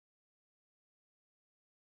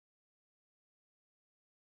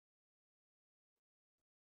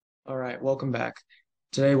All right, welcome back.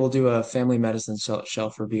 Today we'll do a family medicine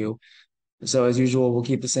shelf review. So as usual, we'll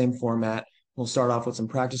keep the same format. We'll start off with some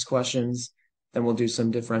practice questions, then we'll do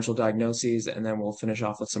some differential diagnoses, and then we'll finish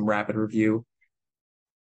off with some rapid review.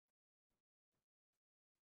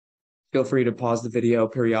 Feel free to pause the video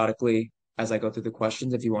periodically as I go through the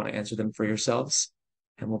questions if you want to answer them for yourselves.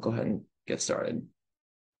 And we'll go ahead and get started.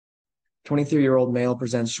 23-year-old male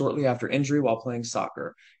presents shortly after injury while playing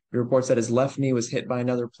soccer. He reports that his left knee was hit by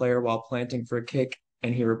another player while planting for a kick,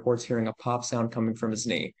 and he reports hearing a pop sound coming from his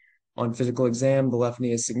knee. On physical exam, the left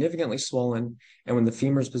knee is significantly swollen, and when the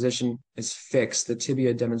femur's position is fixed, the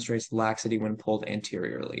tibia demonstrates laxity when pulled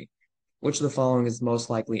anteriorly. Which of the following is most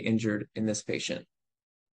likely injured in this patient?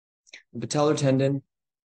 The patellar tendon,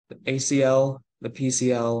 the ACL, the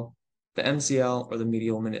PCL, the MCL, or the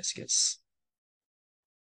medial meniscus?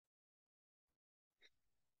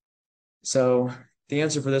 So the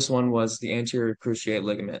answer for this one was the anterior cruciate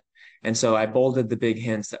ligament. And so I bolded the big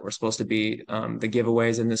hints that were supposed to be the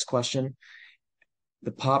giveaways in this question.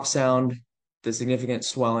 The pop sound, the significant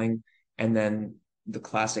swelling, and then the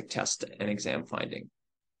classic test and exam finding.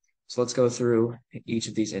 So let's go through each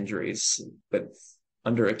of these injuries, but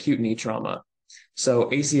under acute knee trauma. So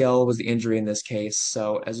ACL was the injury in this case.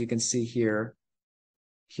 So as you can see here,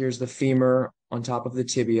 here's the femur on top of the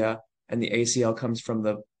tibia, and the ACL comes from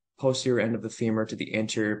the posterior end of the femur to the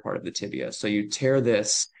anterior part of the tibia. So you tear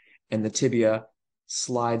this, and the tibia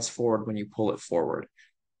slides forward when you pull it forward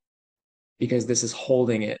because this is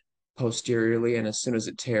holding it posteriorly, and as soon as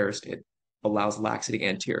it tears, it allows laxity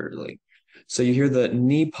anteriorly. So you hear the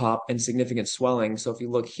knee pop and significant swelling. So if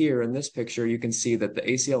you look here in this picture, you can see that the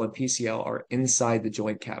ACL and PCL are inside the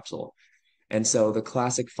joint capsule. And so the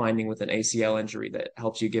classic finding with an ACL injury that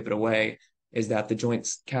helps you give it away is that the joint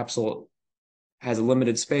capsule has a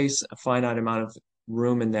limited space, a finite amount of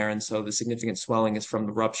room in there. And so the significant swelling is from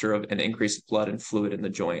the rupture of an increase of blood and fluid in the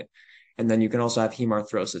joint. And then you can also have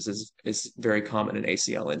hemarthrosis is very common in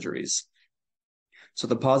ACL injuries. So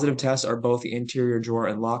the positive tests are both the anterior drawer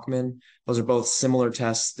and Lockman. Those are both similar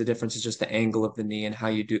tests. The difference is just the angle of the knee and how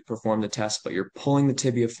you perform the test, but you're pulling the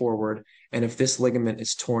tibia forward. And if this ligament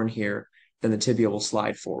is torn here, then the tibia will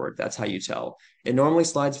slide forward. That's how you tell. It normally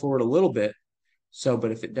slides forward a little bit. So,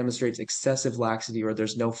 but if it demonstrates excessive laxity or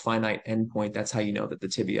there's no finite endpoint, that's how you know that the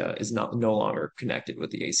tibia is no longer connected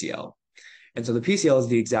with the ACL. And so the PCL is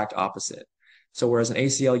the exact opposite. So whereas an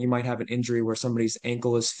ACL, you might have an injury where somebody's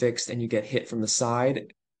ankle is fixed and you get hit from the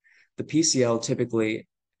side, the PCL typically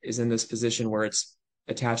is in this position where it's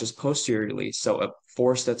attaches posteriorly. So a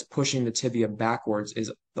force that's pushing the tibia backwards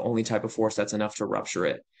is the only type of force that's enough to rupture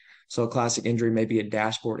it. So a classic injury may be a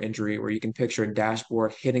dashboard injury where you can picture a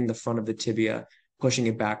dashboard hitting the front of the tibia, pushing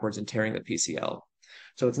it backwards and tearing the PCL.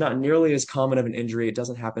 So it's not nearly as common of an injury. It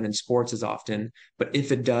doesn't happen in sports as often, but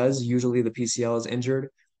if it does, usually the PCL is injured.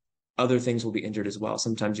 Other things will be injured as well.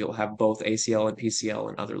 Sometimes you'll have both ACL and PCL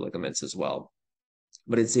and other ligaments as well.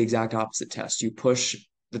 But it's the exact opposite test. You push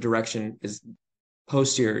the direction is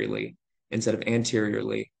posteriorly instead of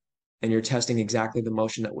anteriorly, and you're testing exactly the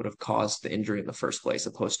motion that would have caused the injury in the first place,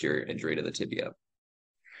 a posterior injury to the tibia.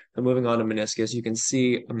 So moving on to meniscus, you can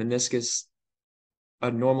see a meniscus, a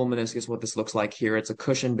normal meniscus, what this looks like here. It's a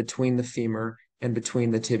cushion between the femur and between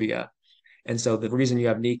the tibia. And so the reason you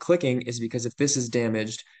have knee clicking is because if this is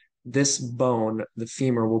damaged, this bone, the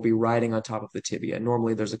femur, will be riding on top of the tibia.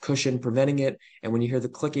 Normally there's a cushion preventing it. And when you hear the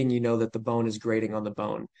clicking, you know that the bone is grating on the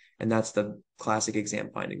bone. And that's the classic exam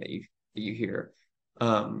finding that you hear.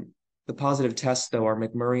 The positive tests, though, are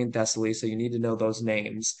McMurray and Thessaly. So you need to know those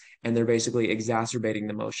names. And they're basically exacerbating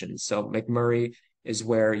the motion. So McMurray is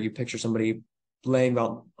where you picture somebody laying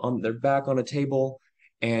on their back on a table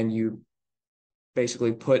and you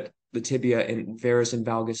basically put the tibia in varus and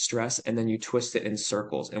valgus stress, and then you twist it in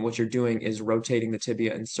circles. And what you're doing is rotating the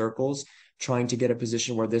tibia in circles, trying to get a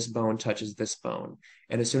position where this bone touches this bone.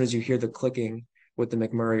 And as soon as you hear the clicking with the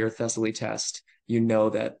McMurray or Thessaly test, you know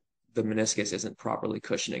that the meniscus isn't properly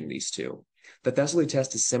cushioning these two. The Thessaly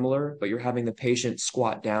test is similar, but you're having the patient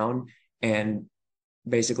squat down and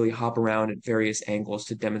basically hop around at various angles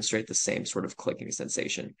to demonstrate the same sort of clicking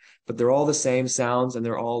sensation. But they're all the same sounds and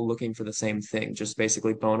they're all looking for the same thing, just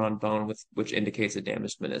basically bone on bone, with which indicates a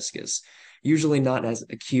damaged meniscus. Usually not as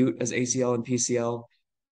acute as ACL and PCL.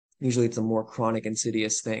 Usually it's a more chronic,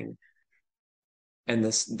 insidious thing. And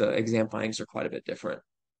the exam findings are quite a bit different.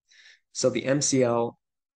 So the MCL,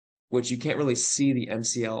 which you can't really see the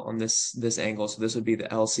MCL on this angle, so this would be the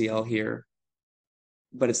LCL here,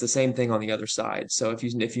 but it's the same thing on the other side. So if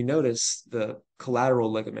you notice the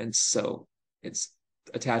collateral ligaments, so it's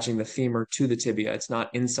attaching the femur to the tibia. It's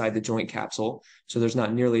not inside the joint capsule, so there's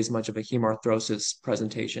not nearly as much of a hemarthrosis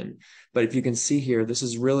presentation. But if you can see here, this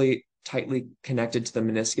is really tightly connected to the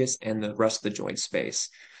meniscus and the rest of the joint space.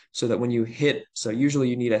 So that when you hit, so usually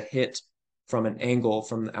you need a hit from an angle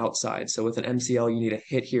from the outside. So with an MCL, you need a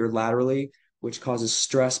hit here laterally, which causes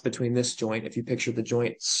stress between this joint. If you picture the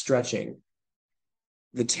joint stretching,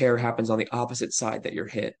 the tear happens on the opposite side that you're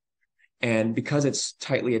hit. And because it's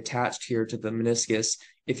tightly attached here to the meniscus,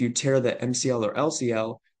 if you tear the MCL or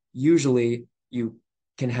LCL, usually you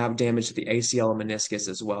can have damage to the ACL and meniscus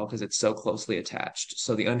as well because it's so closely attached.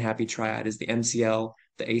 So the unhappy triad is the MCL,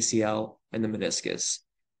 the ACL, and the meniscus.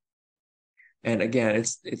 And again,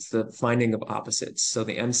 it's the finding of opposites. So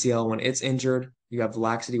the MCL, when it's injured, you have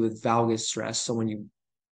laxity with valgus stress. So when you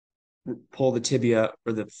pull the tibia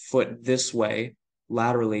or the foot this way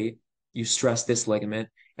laterally, you stress this ligament.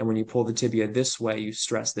 And when you pull the tibia this way, you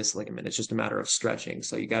stress this ligament. It's just a matter of stretching.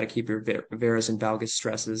 So you got to keep your varus and valgus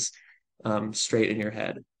stresses straight in your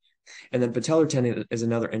head. And then patellar tendon is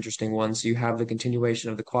another interesting one. So you have the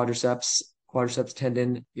continuation of the quadriceps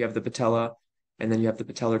tendon, you have the patella, and then you have the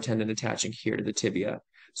patellar tendon attaching here to the tibia.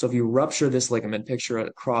 So if you rupture this ligament, picture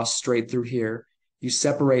a cross straight through here, you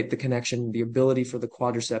separate the connection, the ability for the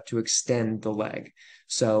quadricep to extend the leg.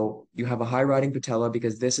 So you have a high riding patella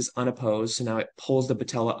because this is unopposed. So now it pulls the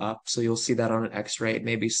patella up. So you'll see that on an x-ray. It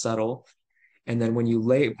may be subtle. And then when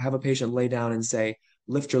you have a patient lay down and say,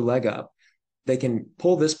 lift your leg up, they can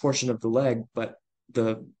pull this portion of the leg, but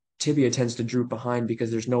the tibia tends to droop behind because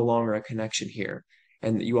there's no longer a connection here.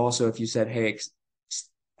 And you also, if you said, hey,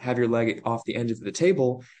 have your leg off the end of the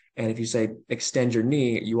table, and if you say extend your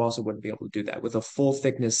knee, you also wouldn't be able to do that. With a full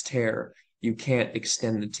thickness tear, you can't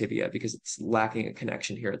extend the tibia because it's lacking a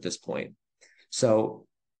connection here at this point. So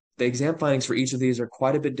the exam findings for each of these are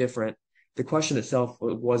quite a bit different. The question itself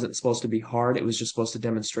wasn't supposed to be hard. It was just supposed to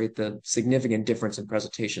demonstrate the significant difference in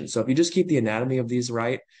presentation. So if you just keep the anatomy of these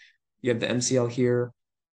right, you have the MCL here,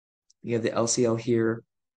 you have the LCL here,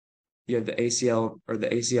 you have the ACL or the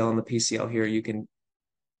ACL and the PCL here, you can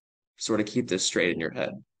sort of keep this straight in your head.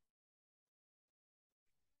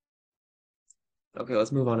 Okay,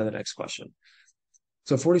 let's move on to the next question.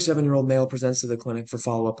 So a 47-year-old male presents to the clinic for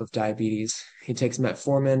follow-up of diabetes. He takes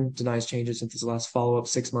metformin, denies changes since his last follow-up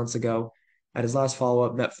 6 months ago. At his last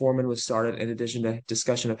follow-up, metformin was started in addition to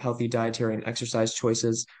discussion of healthy dietary and exercise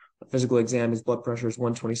choices. A physical exam, his blood pressure is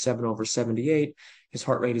 127/78, his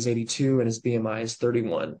heart rate is 82, and his BMI is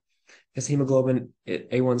 31. His hemoglobin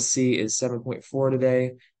A1C is 7.4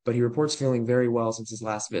 today, but he reports feeling very well since his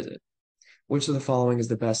last visit. Which of the following is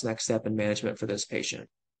the best next step in management for this patient?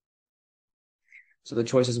 So the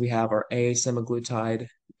choices we have are A, semaglutide,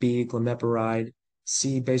 B, glimepiride,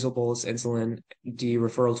 C, basal bolus insulin, D,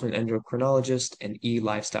 referral to an endocrinologist, and E,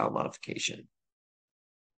 lifestyle modification.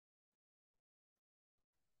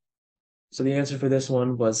 So the answer for this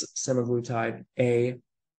one was semaglutide, A,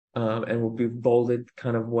 and will be bolded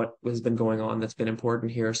kind of what has been going on that's been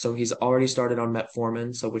important here. So he's already started on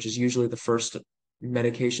metformin, so which is usually the first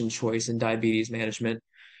medication choice in diabetes management.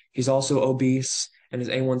 He's also obese, and his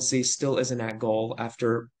A1C still isn't at goal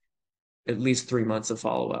after at least 3 months of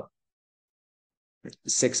follow-up.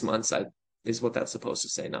 6 months is what that's supposed to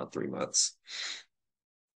say, not 3 months.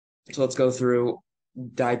 So let's go through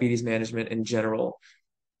diabetes management in general.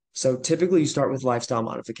 So typically you start with lifestyle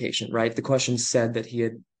modification, right? The question said that he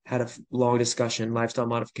had a long discussion. Lifestyle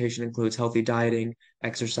modification includes healthy dieting,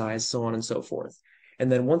 exercise, so on and so forth.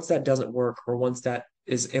 And then once that doesn't work, or once that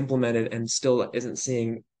is implemented and still isn't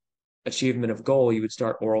seeing achievement of goal, you would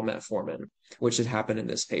start oral metformin, which had happened in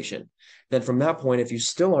this patient. Then from that point, if you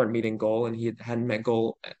still aren't meeting goal, and he hadn't met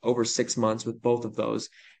goal over 6 months with both of those,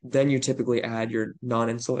 then you typically add your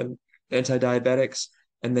non-insulin anti-diabetics,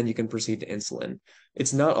 and then you can proceed to insulin.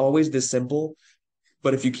 It's not always this simple,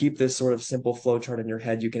 but if you keep this sort of simple flow chart in your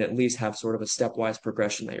head, you can at least have sort of a stepwise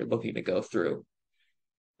progression that you're looking to go through.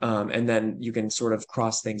 And then you can sort of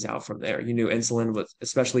cross things out from there. You knew insulin, with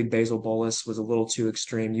especially basal bolus, was a little too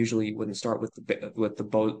extreme. Usually you wouldn't start with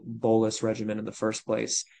the bolus regimen in the first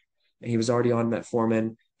place. And he was already on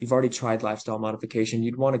metformin. You've already tried lifestyle modification.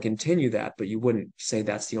 You'd want to continue that, but you wouldn't say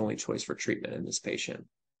that's the only choice for treatment in this patient.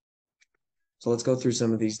 So let's go through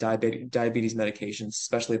some of these diabetes medications,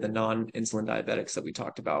 especially the non-insulin diabetics that we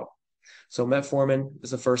talked about. So metformin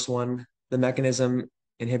is the first one. The mechanism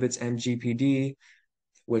inhibits MGPD,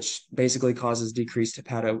 which basically causes decreased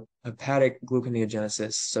hepatic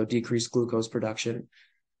gluconeogenesis, so decreased glucose production.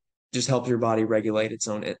 Just helps your body regulate its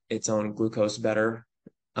own glucose better.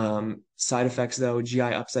 Side effects, though, GI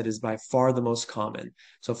upset is by far the most common.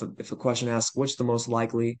 So if a question asks what's the most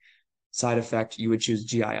likely side effect, you would choose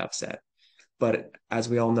GI upset. but as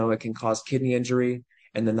we all know, it can cause kidney injury.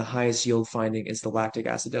 And then the highest yield finding is the lactic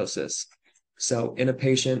acidosis. So in a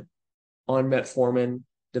patient on metformin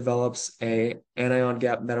develops a anion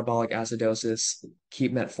gap metabolic acidosis,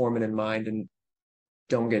 keep metformin in mind and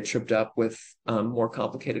don't get tripped up with more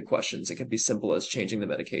complicated questions. It can be simple as changing the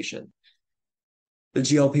medication. The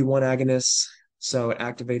GLP-1 agonists, so it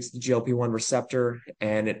activates the GLP-1 receptor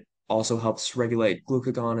and it also helps regulate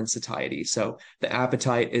glucagon and satiety. So the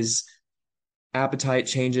appetite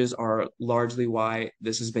changes are largely why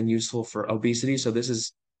this has been useful for obesity. So this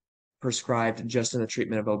is prescribed just in the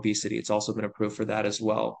treatment of obesity. It's also been approved for that as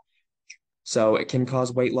well. So it can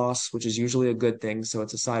cause weight loss, which is usually a good thing. So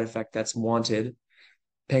it's a side effect that's wanted.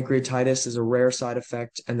 Pancreatitis is a rare side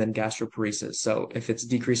effect, and then gastroparesis. So if it's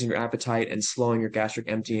decreasing your appetite and slowing your gastric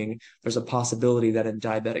emptying, there's a possibility that in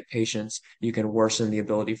diabetic patients, you can worsen the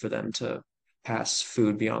ability for them to pass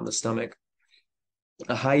food beyond the stomach.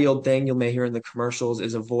 A high yield thing you may hear in the commercials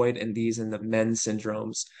is avoid in the men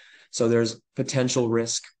syndromes. So there's potential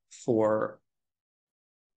risk for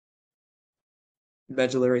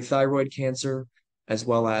medullary thyroid cancer as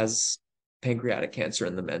well as pancreatic cancer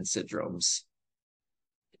in the men syndromes.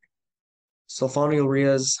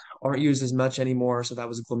 Sulfonylureas aren't used as much anymore, so that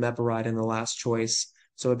was glimepiride in the last choice.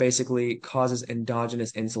 So it basically causes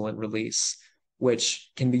endogenous insulin release,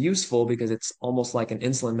 which can be useful because it's almost like an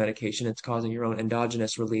insulin medication. It's causing your own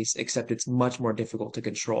endogenous release, except it's much more difficult to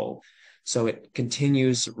control. So it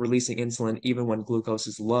continues releasing insulin even when glucose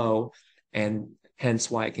is low, and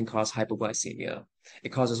hence why it can cause hypoglycemia. It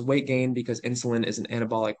causes weight gain because insulin is an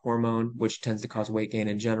anabolic hormone, which tends to cause weight gain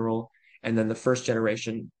in general. And then the first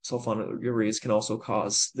generation sulfonylureas can also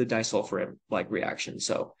cause the disulfiram-like reaction.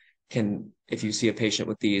 So if you see a patient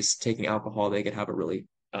with these taking alcohol, they could have a really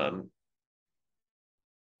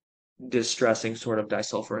distressing sort of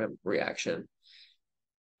disulfiram reaction.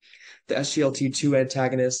 The SGLT2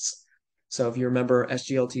 antagonists. So if you remember,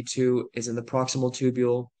 SGLT2 is in the proximal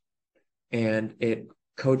tubule and it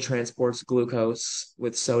co-transports glucose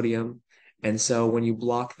with sodium. And so when you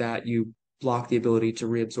block that, you block the ability to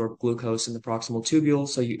reabsorb glucose in the proximal tubule,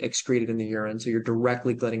 so you excrete it in the urine. So you're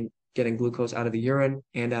directly getting glucose out of the urine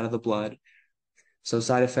and out of the blood. So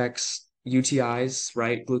side effects, UTIs,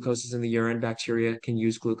 right? Glucose is in the urine. Bacteria can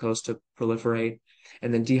use glucose to proliferate.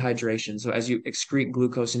 And then dehydration. So as you excrete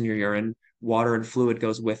glucose in your urine, water and fluid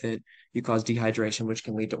goes with it. You cause dehydration, which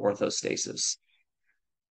can lead to orthostasis.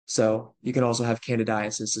 So you can also have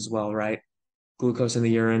candidiasis as well, right? Glucose in the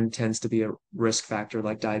urine tends to be a risk factor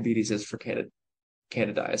like diabetes is for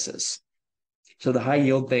candidiasis. So the high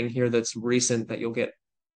yield thing here that's recent that you'll get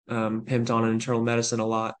pimped on in internal medicine a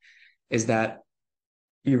lot is that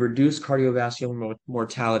you reduce cardiovascular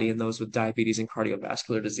mortality in those with diabetes and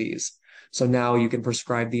cardiovascular disease. So now you can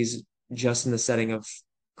prescribe these just in the setting of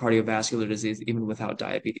cardiovascular disease, even without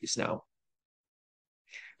diabetes now.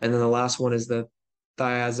 And then the last one is the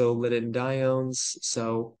thiazolidindiones.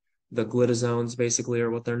 So the glitazones basically are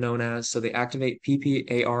what they're known as. So they activate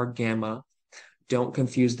PPAR gamma. Don't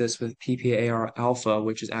confuse this with PPAR alpha,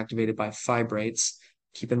 which is activated by fibrates.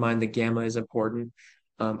 Keep in mind the gamma is important.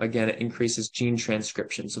 Again, it increases gene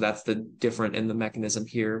transcription. So that's the different in the mechanism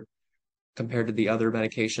here compared to the other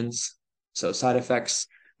medications. So side effects,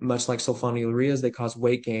 much like sulfonylureas, they cause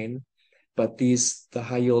weight gain. But the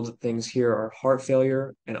high yield things here are heart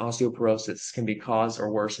failure and osteoporosis can be caused or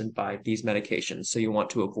worsened by these medications. So you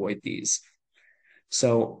want to avoid these.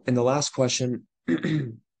 So in the last question,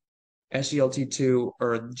 SGLT2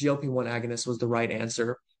 or GLP-1 agonist was the right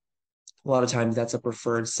answer. A lot of times that's a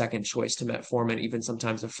preferred second choice to metformin, even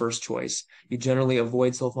sometimes a first choice. You generally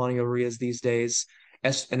avoid sulfonylureas these days.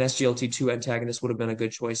 An SGLT2 antagonist would have been a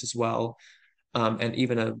good choice as well. And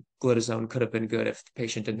even a glitazone could have been good if the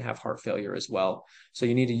patient didn't have heart failure as well. So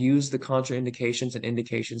you need to use the contraindications and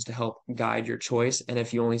indications to help guide your choice. And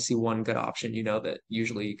if you only see one good option, you know that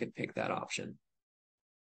usually you can pick that option.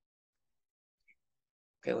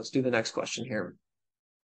 Okay, let's do the next question here.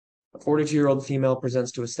 A 42-year-old female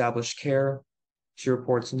presents to established care. She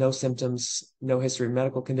reports no symptoms, no history of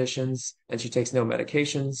medical conditions, and she takes no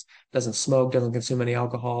medications, doesn't smoke, doesn't consume any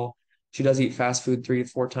alcohol. She does eat fast food 3 to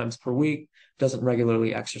 4 times per week, doesn't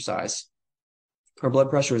regularly exercise. Her blood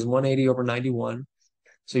pressure is 180 over 91.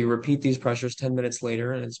 So you repeat these pressures 10 minutes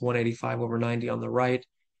later, and it's 185 over 90 on the right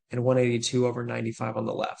and 182 over 95 on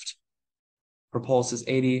the left. Her pulse is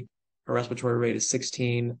 80. Her respiratory rate is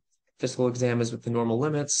 16. Physical exam is with the normal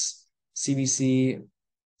limits. CBC,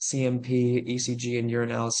 CMP, ECG, and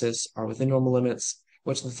urinalysis are within normal limits.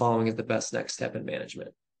 Which of the following is the best next step in management?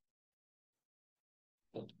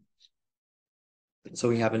 So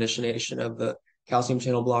we have initiation of the calcium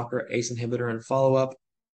channel blocker, ACE inhibitor, and follow-up.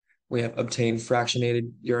 We have obtained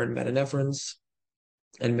fractionated urine metanephrines,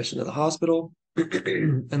 admission to the hospital,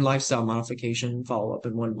 and lifestyle modification follow-up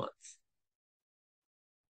in 1 month.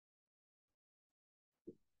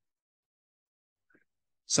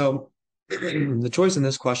 So the choice in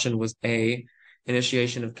this question was A,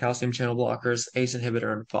 initiation of calcium channel blockers, ACE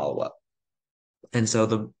inhibitor, and follow-up. And so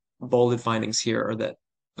the bolded findings here are that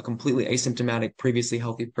a completely asymptomatic, previously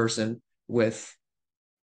healthy person with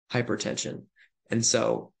hypertension. And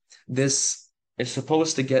so this is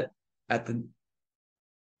supposed to get at the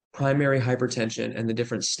primary hypertension and the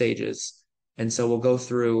different stages. And so we'll go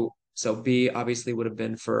through. So B obviously would have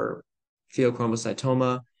been for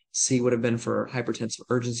pheochromocytoma. C would have been for hypertensive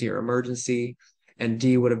urgency or emergency. And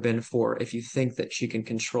D would have been for if you think that she can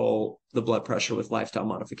control the blood pressure with lifestyle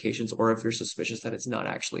modifications, or if you're suspicious that it's not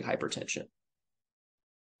actually hypertension.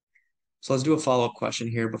 So let's do a follow-up question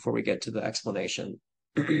here before we get to the explanation.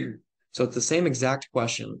 So it's the same exact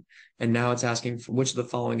question, and now it's asking for which of the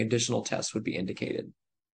following additional tests would be indicated.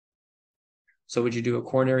 So would you do a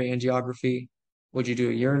coronary angiography? Would you do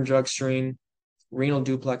a urine drug screen, renal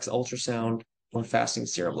duplex ultrasound, or fasting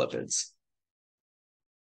serum lipids?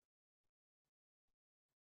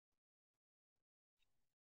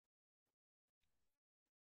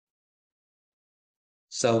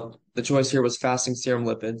 So the choice here was fasting serum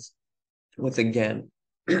lipids with, again,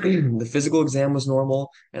 the physical exam was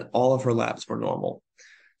normal and all of her labs were normal.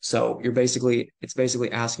 So it's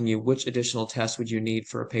basically asking you which additional tests would you need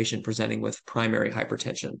for a patient presenting with primary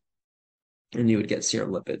hypertension, and you would get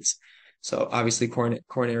serum lipids. So obviously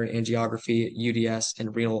coronary angiography, UDS,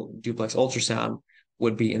 and renal duplex ultrasound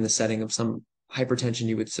would be in the setting of some hypertension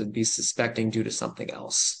you would be suspecting due to something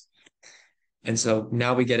else. And so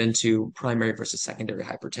now we get into primary versus secondary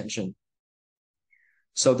hypertension.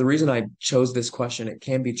 So the reason I chose this question, it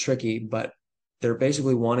can be tricky, but they're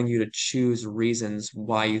basically wanting you to choose reasons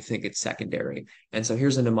why you think it's secondary. And so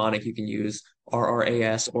here's a mnemonic you can use,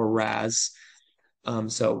 RRAS or RAS.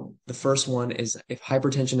 So the first one is if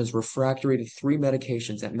hypertension is refractory to 3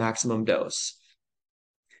 medications at maximum dose,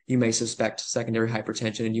 you may suspect secondary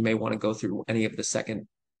hypertension, and you may want to go through any of the second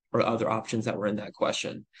or other options that were in that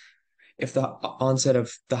question. If the onset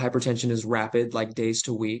of the hypertension is rapid, like days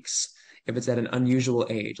to weeks, if it's at an unusual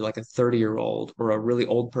age, like a 30-year-old or a really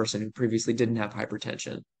old person who previously didn't have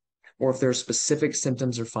hypertension, or if there are specific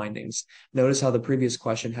symptoms or findings. Notice how the previous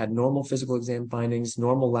question had normal physical exam findings,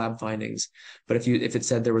 normal lab findings, but if it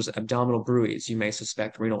said there was abdominal bruise, you may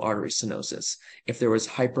suspect renal artery stenosis. If there was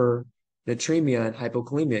hypernatremia and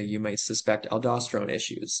hypokalemia, you may suspect aldosterone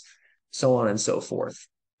issues, so on and so forth.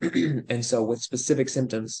 And so with specific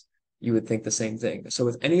symptoms, you would think the same thing. So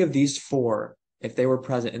with any of these four, if they were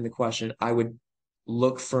present in the question, I would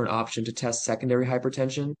look for an option to test secondary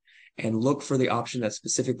hypertension and look for the option that's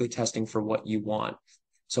specifically testing for what you want.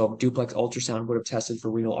 So duplex ultrasound would have tested for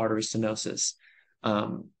renal artery stenosis,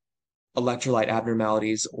 electrolyte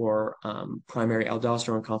abnormalities, or primary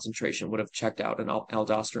aldosterone concentration would have checked out an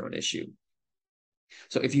aldosterone issue.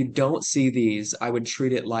 So if you don't see these, I would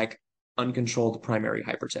treat it like uncontrolled primary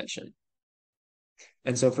hypertension.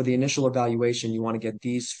 And so for the initial evaluation, you want to get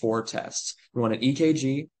these 4 tests. You want an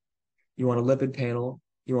EKG, you want a lipid panel,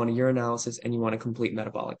 you want a urinalysis, and you want a complete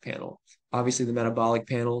metabolic panel. Obviously, the metabolic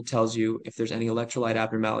panel tells you if there's any electrolyte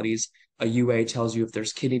abnormalities. A UA tells you if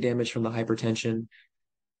there's kidney damage from the hypertension,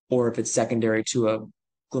 or if it's secondary to a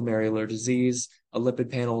glomerular disease. A lipid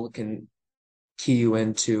panel can key you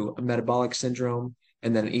into a metabolic syndrome,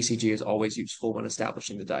 and then an ECG is always useful when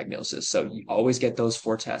establishing the diagnosis. So you always get those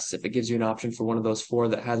 4 tests. If it gives you an option for one of those 4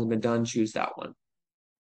 that hasn't been done, choose that one.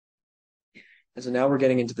 And so now we're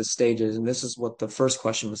getting into the stages, and this is what the first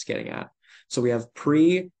question was getting at. So we have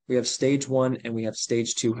stage 1, and we have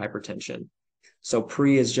stage 2 hypertension. So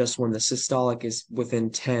pre is just when the systolic is within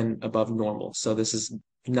 10 above normal. So this is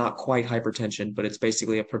not quite hypertension, but it's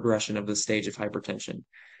basically a progression of the stage of hypertension.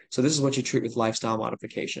 So this is what you treat with lifestyle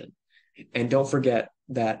modification. And don't forget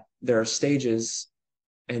that there are stages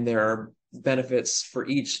and there are benefits for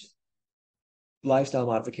each lifestyle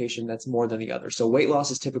modification that's more than the other. So weight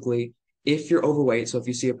loss is typically if you're overweight. So if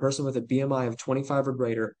you see a person with a BMI of 25 or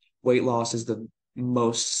greater, weight loss is the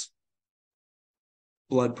most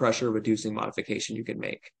blood pressure reducing modification you can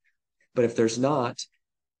make. But if they're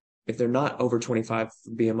not over 25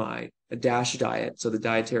 BMI, a DASH diet, so the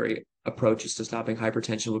dietary approaches to stopping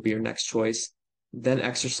hypertension would be your next choice, then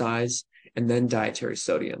exercise, and then dietary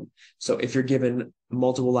sodium. So if you're given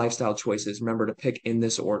multiple lifestyle choices, remember to pick in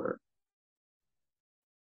this order.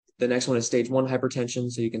 The next one is stage 1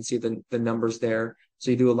 hypertension, so you can see the numbers there.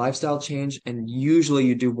 So you do a lifestyle change, and usually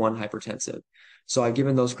you do 1 hypertensive. So I've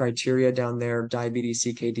given those criteria down there, diabetes,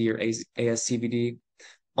 CKD, or ASCVD.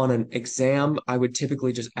 On an exam, I would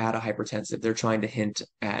typically just add a hypertensive. They're trying to hint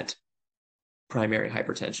at primary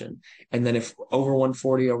hypertension. And then if over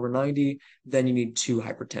 140, over 90, then you need two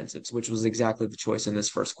hypertensives, which was exactly the choice in this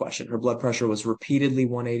first question. Her blood pressure was repeatedly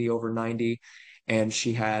 180 over 90, and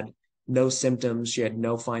she had no symptoms. She had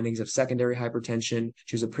no findings of secondary hypertension.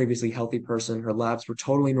 She was a previously healthy person. Her labs were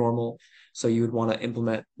totally normal. So you would want to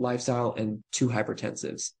implement lifestyle and two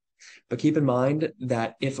hypertensives. But keep in mind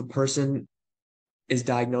that if a person is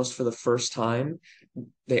diagnosed for the first time,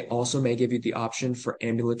 they also may give you the option for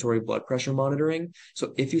ambulatory blood pressure monitoring.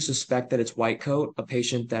 So if you suspect that it's white coat, a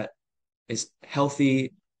patient that is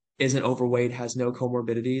healthy, isn't overweight, has no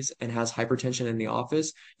comorbidities, and has hypertension in the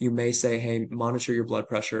office, you may say, hey, monitor your blood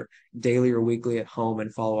pressure daily or weekly at home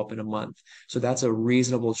and follow up in a month. So that's a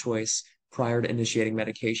reasonable choice prior to initiating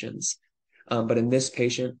medications. But in this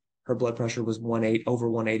patient, her blood pressure was 180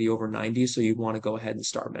 over 90, so you'd want to go ahead and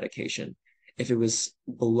start medication. If it was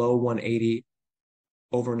below 180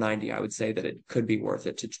 over 90, I would say that it could be worth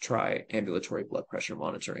it to try ambulatory blood pressure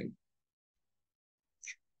monitoring.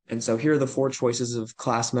 And so here are the four choices of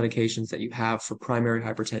class medications that you have for primary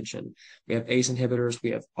hypertension. We have ACE inhibitors,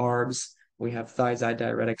 we have ARBs, we have thiazide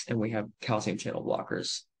diuretics, and we have calcium channel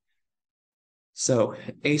blockers. So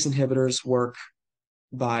ACE inhibitors work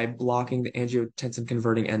by blocking the angiotensin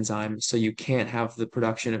converting enzyme, so you can't have the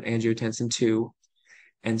production of angiotensin 2.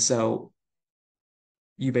 And so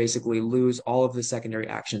you basically lose all of the secondary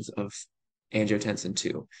actions of angiotensin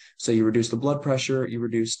 2. So you reduce the blood pressure, you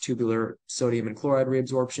reduce tubular sodium and chloride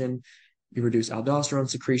reabsorption, you reduce aldosterone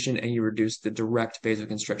secretion, and you reduce the direct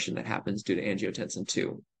vasoconstriction that happens due to angiotensin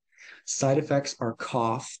 2. Side effects are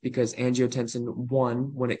cough, because angiotensin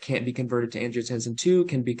 1, when it can't be converted to angiotensin 2,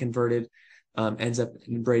 can be converted, ends up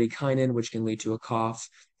in bradykinin, which can lead to a cough.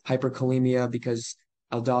 Hyperkalemia, because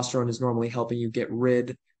aldosterone is normally helping you get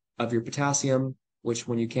rid of your potassium, which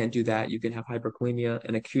when you can't do that, you can have hyperkalemia,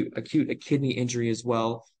 and acute kidney injury as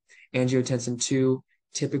well. Angiotensin 2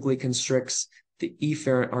 typically constricts the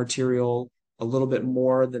efferent arteriole a little bit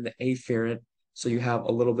more than the afferent, so you have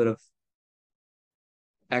a little bit of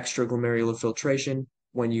extra glomerular filtration.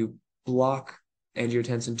 When you block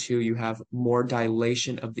angiotensin 2, you have more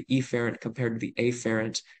dilation of the efferent compared to the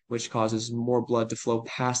afferent, which causes more blood to flow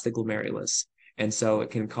past the glomerulus. And so it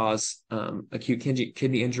can cause acute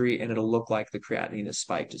kidney injury, and it'll look like the creatinine is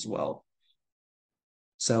spiked as well.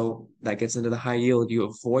 So that gets into the high yield. You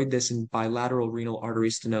avoid this in bilateral renal artery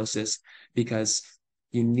stenosis because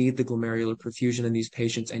you need the glomerular perfusion in these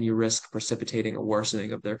patients, and you risk precipitating a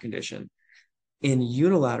worsening of their condition. In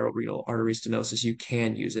unilateral renal artery stenosis, you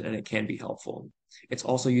can use it, and it can be helpful. It's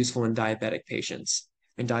also useful in diabetic patients.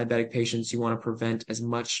 In diabetic patients, you want to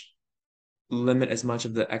limit as much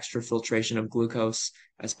of the extra filtration of glucose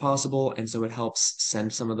as possible, and so it helps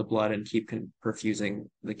send some of the blood and keep perfusing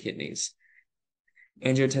the kidneys.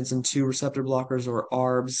 Angiotensin 2 receptor blockers, or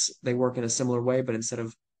ARBs, they work in a similar way, but instead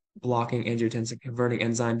of blocking angiotensin converting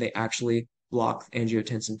enzyme, they actually block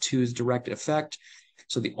angiotensin 2's direct effect.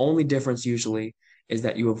 So the only difference usually is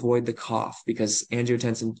that you avoid the cough, because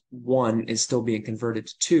angiotensin 1 is still being converted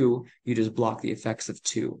to 2. You just block the effects of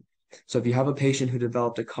 2. So if you have a patient who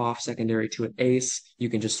developed a cough secondary to an ACE, you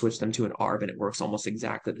can just switch them to an ARB, and it works almost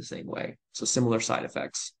exactly the same way. So similar side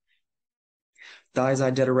effects.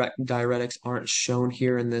 Thiazide diuretics aren't shown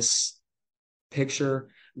here in this picture,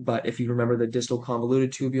 but if you remember the distal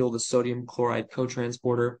convoluted tubule, the sodium chloride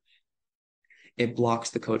cotransporter, it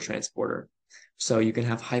blocks the cotransporter. So you can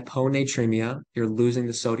have hyponatremia. You're losing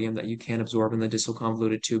the sodium that you can't absorb in the distal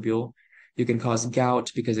convoluted tubule. You can cause gout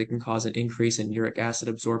because it can cause an increase in uric acid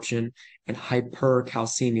absorption, and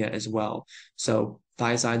hypercalcemia as well. So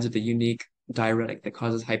thiazides are the unique diuretic that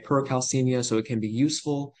causes hypercalcemia, so it can be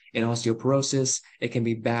useful in osteoporosis. It can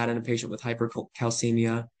be bad in a patient with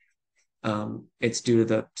hypercalcemia. It's due to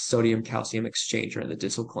the sodium-calcium exchanger in the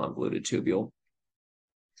distal convoluted tubule.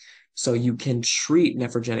 So you can treat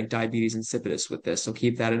nephrogenic diabetes insipidus with this. So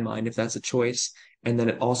keep that in mind if that's a choice. And then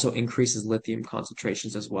it also increases lithium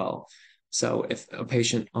concentrations as well. So if a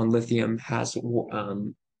patient on lithium has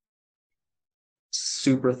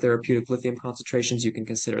super therapeutic lithium concentrations, you can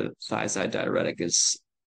consider that thiazide diuretic is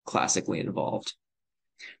classically involved.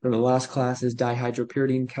 And the last class is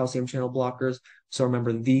dihydropyridine calcium channel blockers. So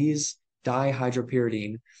remember, these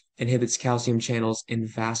dihydropyridine inhibits calcium channels in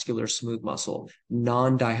vascular smooth muscle.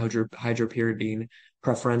 Non-dihydropyridine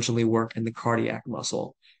preferentially work in the cardiac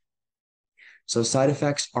muscle. So side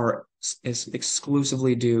effects is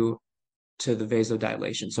exclusively due to the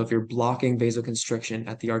vasodilation. So if you're blocking vasoconstriction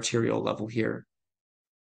at the arterial level here,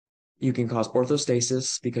 You can cause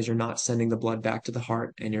orthostasis because you're not sending the blood back to the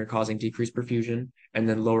heart and you're causing decreased perfusion, and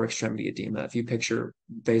then lower extremity edema. If you picture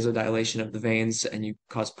vasodilation of the veins and you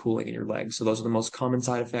cause pooling in your legs. So those are the most common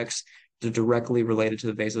side effects. They're directly related to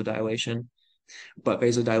the vasodilation. But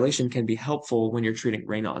vasodilation can be helpful when you're treating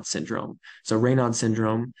Raynaud's syndrome. So Raynaud's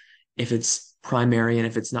syndrome, if it's primary and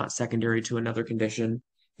if it's not secondary to another condition,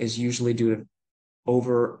 is usually due to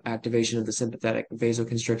overactivation of the sympathetic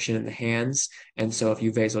vasoconstriction in the hands. And so if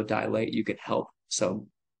you vasodilate, you can help. So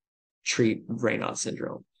treat Raynaud's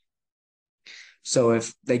syndrome. So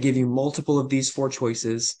if they give you multiple of these four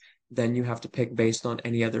choices, then you have to pick based on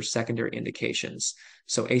any other secondary indications.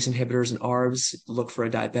 So ACE inhibitors and ARBs, look for a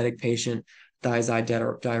diabetic patient. Thiazide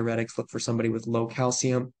diuretics, look for somebody with low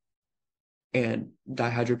calcium. And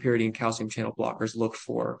dihydropyridine calcium channel blockers, look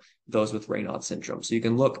for those with Raynaud's syndrome. So you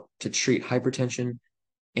can look to treat hypertension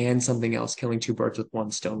and something else, killing two birds with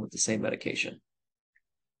one stone with the same medication.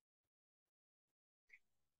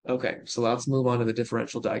 Okay, so let's move on to the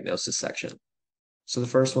differential diagnosis section. So the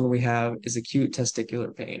first one we have is acute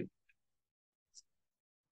testicular pain.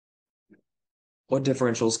 What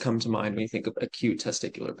differentials come to mind when you think of acute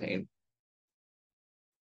testicular pain?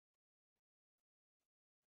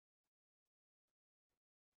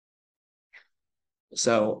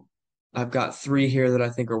 So I've got three here that I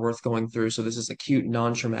think are worth going through. So this is acute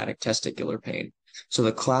non-traumatic testicular pain. So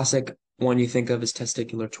the classic one you think of is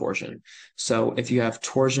testicular torsion. So if you have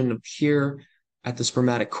torsion up here at the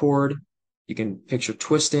spermatic cord, you can picture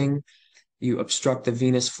twisting. You obstruct the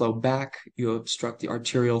venous flow back, you obstruct the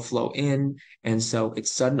arterial flow in, and so it's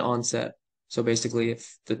sudden onset. So basically,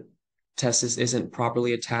 if the testis isn't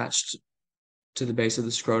properly attached to the base of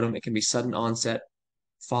the scrotum, it can be sudden onset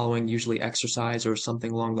following usually exercise or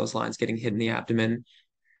something along those lines, getting hit in the abdomen.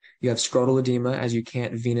 You have scrotal edema as you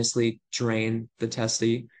can't venously drain the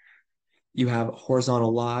testes. You have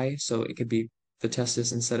horizontal lie, so it could be the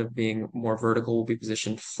testis, instead of being more vertical, will be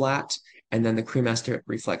positioned flat, and then the cremasteric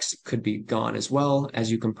reflex could be gone as well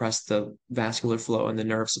as you compress the vascular flow and the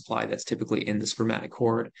nerve supply that's typically in the spermatic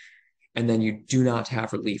cord. And then you do not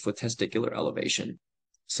have relief with testicular elevation.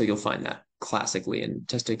 So you'll find that classically in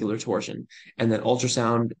testicular torsion. And then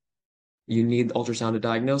ultrasound, you need ultrasound to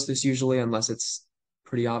diagnose this usually, unless it's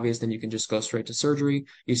pretty obvious, then you can just go straight to surgery.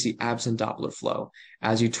 You see absent Doppler flow.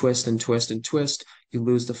 As you twist and twist and twist, you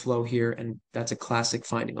lose the flow here, and that's a classic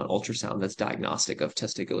finding on ultrasound that's diagnostic of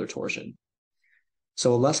testicular torsion.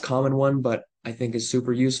 So a less common one, but I think is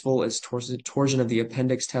super useful, is torsion of the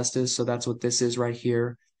appendix testis. So that's what this is right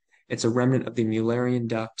here. It's a remnant of the Mullerian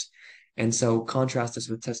duct. And so contrast this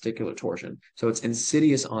with testicular torsion. So it's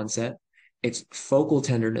insidious onset. It's focal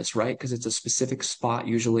tenderness, right? Because it's a specific spot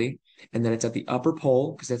usually. And then it's at the upper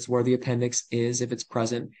pole, because that's where the appendix is if it's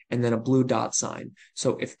present. And then a blue dot sign.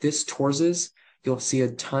 So if this torses, you'll see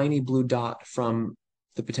a tiny blue dot from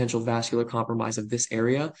the potential vascular compromise of this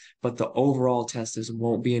area, but the overall testis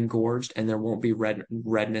won't be engorged and there won't be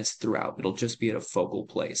redness throughout. It'll just be at a focal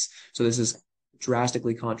place. So this is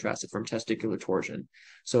drastically contrasted from testicular torsion.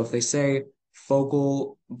 So if they say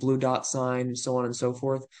focal, blue dot sign, so on and so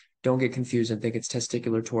forth, don't get confused and think it's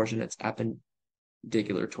testicular torsion. It's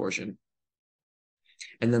appendicular torsion.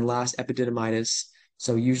 And then last, epididymitis.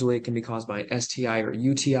 So usually it can be caused by an STI or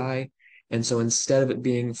UTI. And so instead of it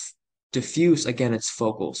being diffuse, again, it's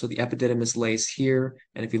focal. So the epididymis lays here.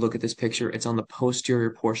 And if you look at this picture, it's on the posterior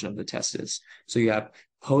portion of the testis. So you have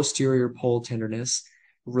posterior pole tenderness,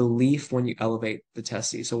 relief when you elevate the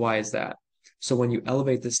testes. So why is that? So when you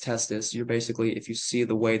elevate this testis, you're basically, if you see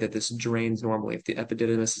the way that this drains normally, if the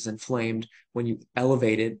epididymis is inflamed, when you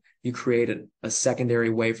elevate it, you create a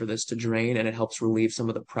secondary way for this to drain, and it helps relieve some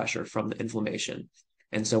of the pressure from the inflammation.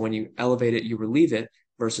 And so when you elevate it, you relieve it,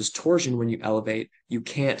 versus torsion, when you elevate,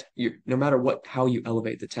 no matter how you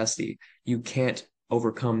elevate the testes, you can't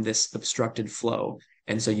overcome this obstructed flow.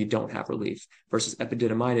 And so you don't have relief. Versus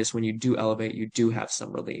epididymitis, when you do elevate, you do have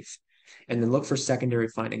some relief. And then look for secondary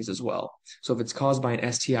findings as well. So if it's caused by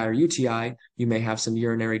an STI or UTI, you may have some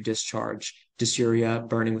urinary discharge, dysuria,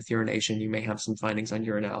 burning with urination. You may have some findings on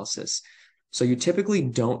urinalysis. So you typically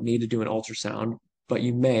don't need to do an ultrasound, but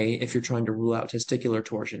you may if you're trying to rule out testicular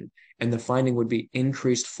torsion. And the finding would be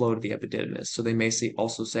increased flow to the epididymis. So they may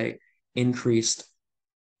also say increased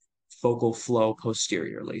focal flow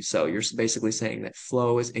posteriorly. So you're basically saying that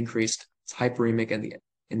flow is increased, it's hyperemic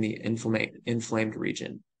in the inflamed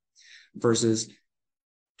region. Versus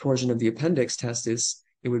torsion of the appendix testis,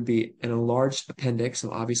 it would be an enlarged appendix,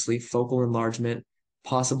 so obviously focal enlargement,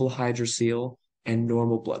 possible hydrocele, and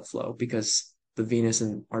normal blood flow, because the venous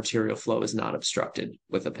and arterial flow is not obstructed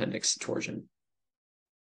with appendix torsion.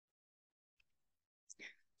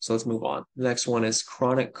 So let's move on. The next one is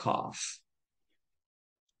chronic cough.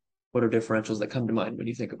 What are differentials that come to mind when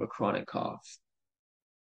you think of a chronic cough?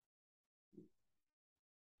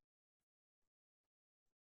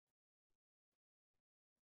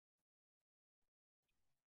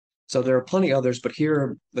 So there are plenty others, but here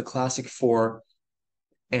are the classic four.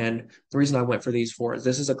 And the reason I went for these four is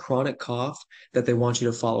this is a chronic cough that they want you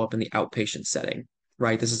to follow up in the outpatient setting,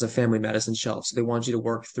 right? This is a family medicine shelf. So they want you to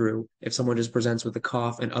work through if someone just presents with a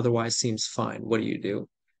cough and otherwise seems fine, what do you do?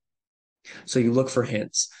 So you look for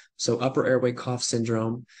hints. So upper airway cough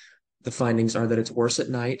syndrome, the findings are that it's worse at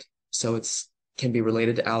night. So it's can be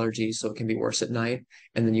related to allergies, so it can be worse at night.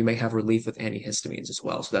 And then you may have relief with antihistamines as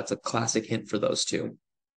well. So that's a classic hint for those two.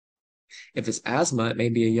 If it's asthma, it may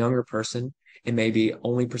be a younger person. It may be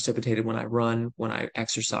only precipitated when I run, when I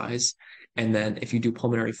exercise. And then if you do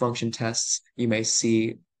pulmonary function tests, you may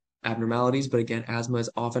see abnormalities. But again, asthma is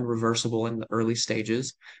often reversible in the early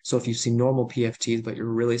stages. So if you see normal PFTs, but you're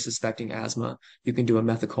really suspecting asthma, you can do a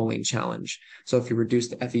methacholine challenge. So if you reduce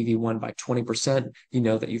the FEV1 by 20%, you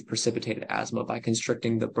know that you've precipitated asthma by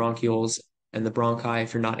constricting the bronchioles and the bronchi.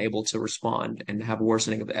 If you're not able to respond and have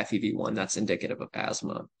worsening of the FEV1, that's indicative of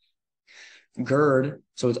asthma. GERD,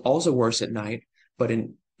 so it's also worse at night, but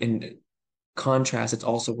in contrast, it's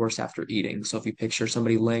also worse after eating. So if you picture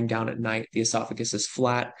somebody laying down at night, the esophagus is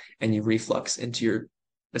flat and you reflux into your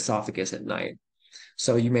esophagus at night.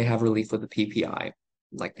 So you may have relief with a PPI,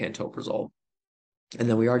 like pantoprazole. And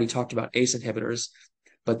then we already talked about ACE inhibitors,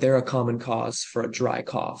 but they're a common cause for a dry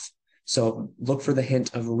cough. So look for the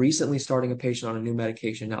hint of recently starting a patient on a new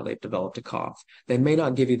medication. Now they've developed a cough. They may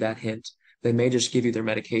not give you that hint. They may just give you their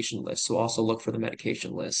medication list. So also look for the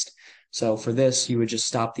medication list. So for this, you would just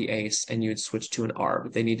stop the ACE and you would switch to an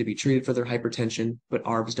ARB. They need to be treated for their hypertension, but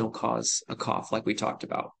ARBs don't cause a cough like we talked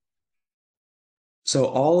about. So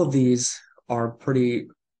all of these are pretty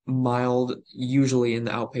mild, usually in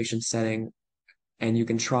the outpatient setting, and you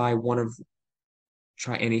can try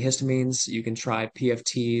antihistamines, you can try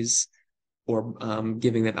PFTs or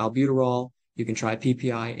giving them albuterol, you can try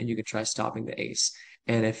PPI, and you can try stopping the ACE.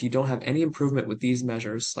 And if you don't have any improvement with these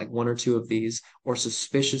measures, like one or two of these, or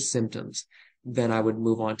suspicious symptoms, then I would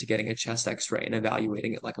move on to getting a chest x-ray and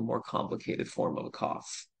evaluating it like a more complicated form of a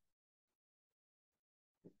cough.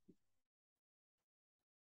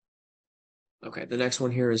 Okay, the next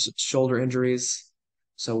one here is shoulder injuries.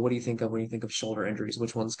 So what do you think of when you think of shoulder injuries?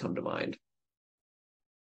 Which ones come to mind?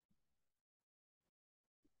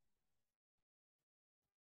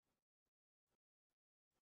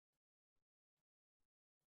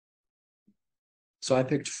 So I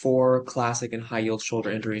picked four classic and high yield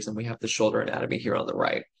shoulder injuries, and we have the shoulder anatomy here on the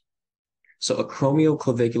right. So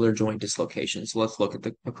acromioclavicular joint dislocation. So let's look at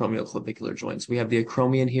the acromioclavicular joints. We have the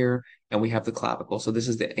acromion here, and we have the clavicle. So this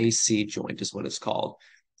is the AC joint is what it's called.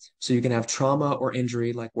 So you can have trauma or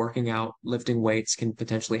injury, like working out, lifting weights can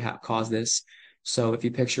potentially cause this. So if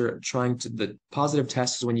you picture the positive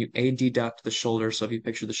test is when you adduct the shoulder. So if you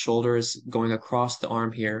picture the shoulder is going across the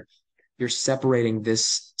arm here, you're separating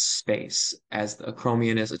this space as the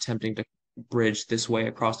acromion is attempting to bridge this way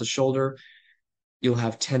across the shoulder. You'll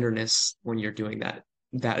have tenderness when you're doing that.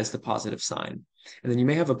 That is the positive sign. And then you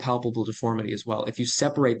may have a palpable deformity as well. If you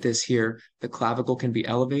separate this here, the clavicle can be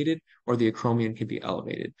elevated or the acromion can be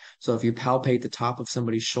elevated. So if you palpate the top of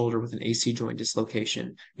somebody's shoulder with an AC joint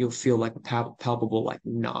dislocation, you'll feel like a palpable like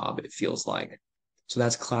knob, it feels like. So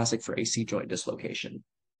that's classic for AC joint dislocation.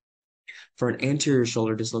 For an anterior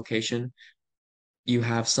shoulder dislocation, you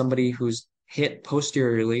have somebody who's hit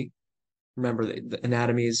posteriorly. Remember, the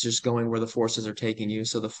anatomy is just going where the forces are taking you.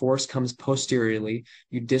 So the force comes posteriorly,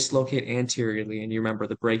 you dislocate anteriorly, and you remember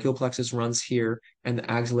the brachial plexus runs here and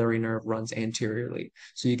the axillary nerve runs anteriorly.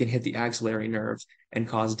 So you can hit the axillary nerve and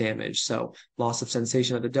cause damage. So loss of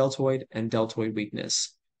sensation of the deltoid and deltoid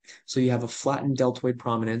weakness. So you have a flattened deltoid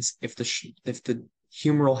prominence. If the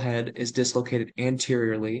humeral head is dislocated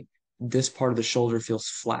anteriorly, this part of the shoulder feels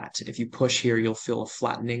flat. If you push here, you'll feel a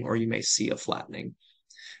flattening or you may see a flattening.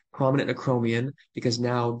 Prominent acromion, because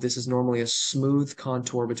now this is normally a smooth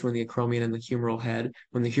contour between the acromion and the humeral head.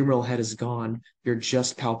 When the humeral head is gone, you're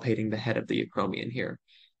just palpating the head of the acromion here.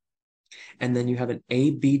 And then you have an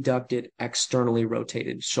abducted, externally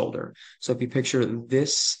rotated shoulder. So if you picture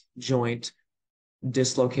this joint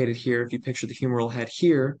dislocated here, if you picture the humeral head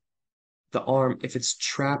here, the arm, if it's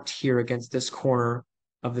trapped here against this corner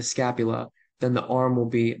of the scapula, then the arm will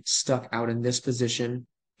be stuck out in this position,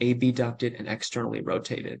 abducted and externally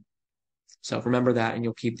rotated. So remember that, and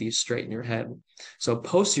you'll keep these straight in your head. So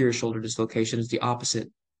posterior shoulder dislocation is the opposite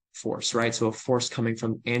force, right? So a force coming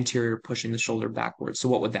from anterior pushing the shoulder backwards. So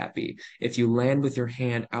what would that be? If you land with your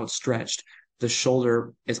hand outstretched, the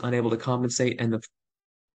shoulder is unable to compensate, and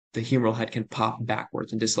the humeral head can pop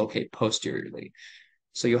backwards and dislocate posteriorly.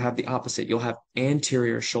 So you'll have the opposite. You'll have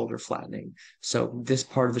anterior shoulder flattening. So this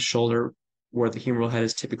part of the shoulder where the humeral head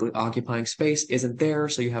is typically occupying space isn't there,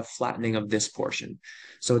 so you have flattening of this portion.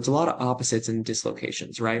 So it's a lot of opposites and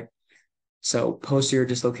dislocations, right? So posterior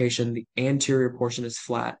dislocation, the anterior portion is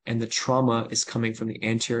flat, and the trauma is coming from the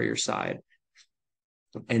anterior side.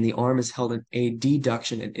 And the arm is held in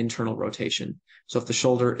adduction and internal rotation. So if the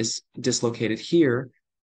shoulder is dislocated here,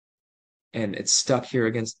 and it's stuck here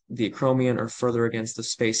against the acromion or further against the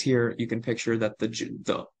space here, you can picture that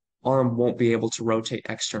the arm won't be able to rotate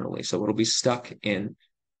externally. So it'll be stuck in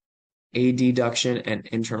adduction and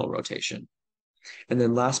internal rotation. And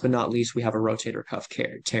then last but not least, we have a rotator cuff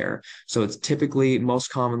tear. So it's typically, most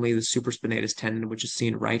commonly, the supraspinatus tendon, which is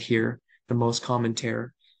seen right here, the most common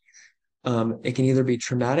tear. It can either be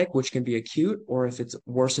traumatic, which can be acute, or if it's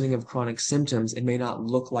worsening of chronic symptoms, it may not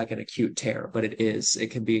look like an acute tear, but it is.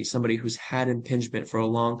 It can be somebody who's had impingement for a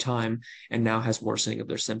long time and now has worsening of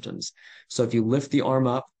their symptoms. So if you lift the arm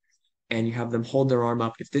up and you have them hold their arm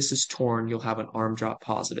up, if this is torn, you'll have an arm drop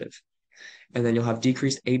positive. And then you'll have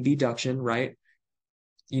decreased abduction, right?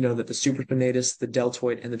 You know that the supraspinatus, the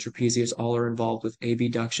deltoid, and the trapezius all are involved with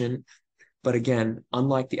abduction. But again,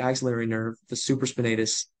 unlike the axillary nerve, the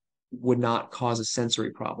supraspinatus would not cause a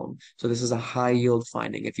sensory problem. So this is a high yield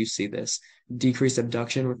finding. If you see this decreased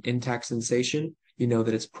abduction with intact sensation, you know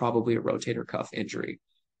that it's probably a rotator cuff injury.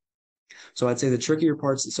 So I'd say the trickier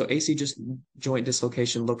parts, so AC just joint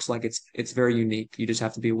dislocation looks like it's very unique. You just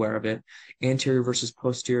have to be aware of it. Anterior versus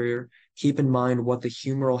posterior. Keep in mind what the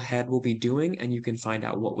humeral head will be doing, and you can find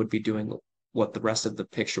out what would be doing, what the rest of the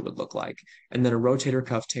picture would look like. And then a rotator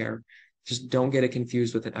cuff tear. Just don't get it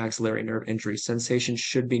confused with an axillary nerve injury. Sensation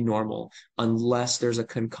should be normal unless there's a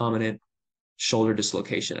concomitant shoulder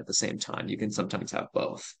dislocation at the same time. You can sometimes have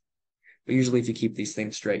both. But usually if you keep these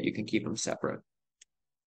things straight, you can keep them separate.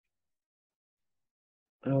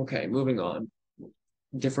 Okay, moving on.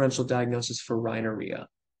 Differential diagnosis for rhinorrhea.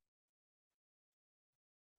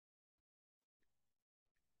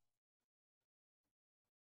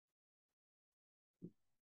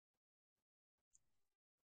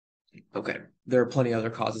 Okay, there are plenty of other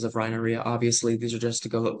causes of rhinorrhea. Obviously, these are just to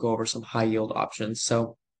go over some high yield options.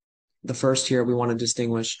 So the first here, we want to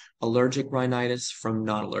distinguish allergic rhinitis from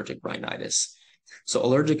non-allergic rhinitis. So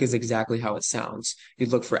allergic is exactly how it sounds.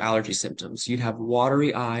 You'd look for allergy symptoms. You'd have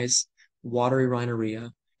watery eyes, watery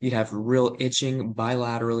rhinorrhea. You'd have real itching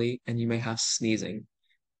bilaterally, and you may have sneezing.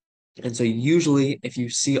 And so usually if you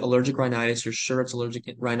see allergic rhinitis, you're sure it's allergic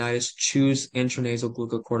rhinitis, choose intranasal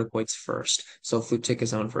glucocorticoids first. So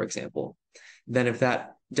fluticasone, for example. Then if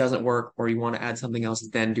that doesn't work or you want to add something else,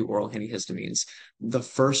 then do oral antihistamines. The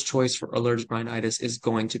first choice for allergic rhinitis is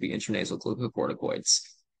going to be intranasal glucocorticoids.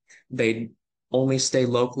 They only stay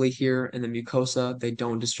locally here in the mucosa. They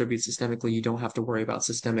don't distribute systemically. You don't have to worry about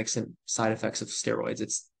systemic side effects of steroids.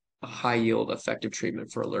 It's a high yield effective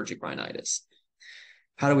treatment for allergic rhinitis.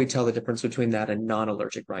 How do we tell the difference between that and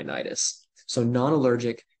non-allergic rhinitis? So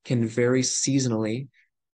non-allergic can vary seasonally.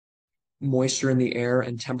 Moisture in the air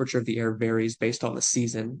and temperature of the air varies based on the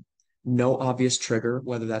season. No obvious trigger,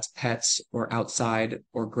 whether that's pets or outside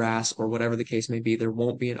or grass or whatever the case may be, there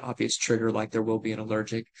won't be an obvious trigger like there will be an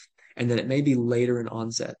allergic. And then it may be later in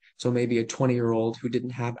onset. So maybe a 20-year-old who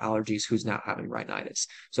didn't have allergies who's now having rhinitis.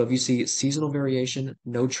 So if you see seasonal variation,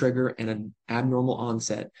 no trigger, and an abnormal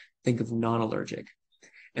onset, think of non-allergic.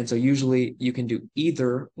 And so usually you can do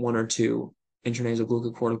either one or two intranasal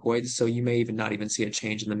glucocorticoids. So you may even not even see a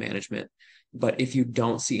change in the management. But if you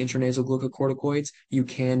don't see intranasal glucocorticoids, you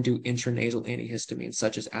can do intranasal antihistamines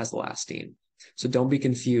such as azolastine. So don't be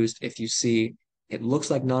confused if you see it looks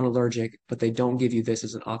like non-allergic, but they don't give you this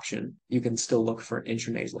as an option. You can still look for an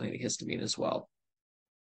intranasal antihistamine as well.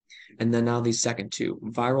 And then now these second two,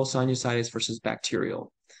 viral sinusitis versus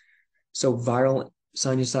bacterial. So viral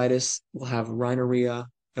sinusitis will have rhinorrhea,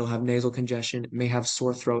 it'll have nasal congestion, it may have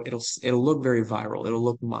sore throat, it'll look very viral, it'll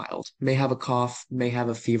look mild, may have a cough, may have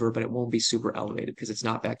a fever, but it won't be super elevated because it's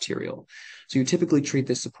not bacterial. So you typically treat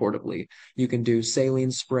this supportively. You can do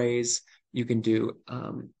saline sprays, you can do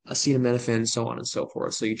acetaminophen, so on and so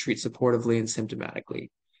forth. So you treat supportively and symptomatically.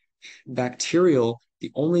 Bacterial,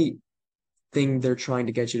 the only thing they're trying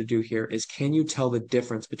to get you to do here is, can you tell the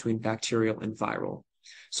difference between bacterial and viral?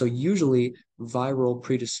 So usually viral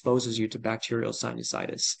predisposes you to bacterial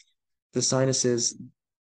sinusitis. The sinuses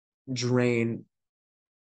drain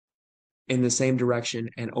in the same direction,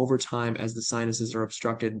 and over time, as the sinuses are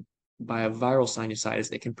obstructed, by a viral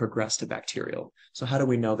sinusitis, it can progress to bacterial. So how do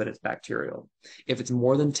we know that it's bacterial? If it's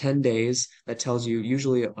more than 10 days, that tells you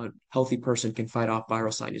usually a healthy person can fight off viral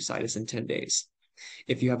sinusitis in 10 days.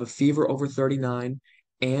 If you have a fever over 39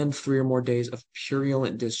 and 3 or more days of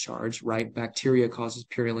purulent discharge, right? Bacteria causes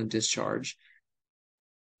purulent discharge.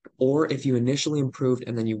 Or if you initially improved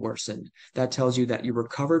and then you worsened, that tells you that you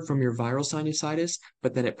recovered from your viral sinusitis,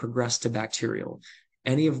 but then it progressed to bacterial.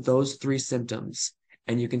 Any of those 3 symptoms,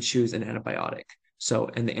 and you can choose an antibiotic. So,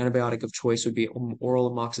 and the antibiotic of choice would be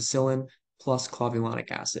oral amoxicillin plus clavulanic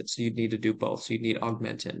acid. So you'd need to do both. So you'd need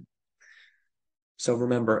augmentin. So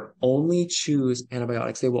remember, only choose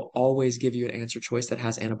antibiotics. They will always give you an answer choice that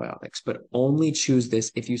has antibiotics, but only choose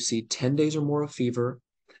this if you see 10 days or more of fever,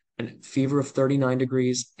 and fever of 39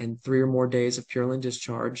 degrees and 3 or more days of purulent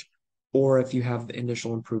discharge, or if you have the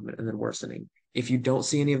initial improvement and then worsening. If you don't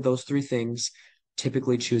see any of those 3 things,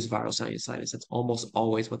 typically choose viral sinusitis. That's almost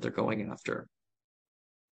always what they're going after.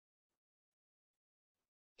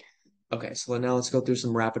 Okay, so now let's go through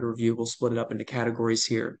some rapid review. We'll split it up into categories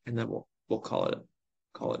here, and then we'll call it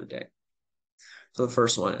a day. So the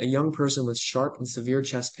first one, a young person with sharp and severe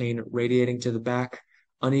chest pain radiating to the back,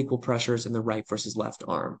 unequal pressures in the right versus left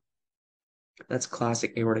arm. That's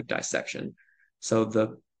classic aortic dissection. So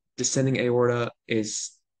the descending aorta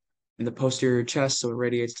is in the posterior chest, so it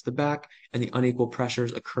radiates to the back, and the unequal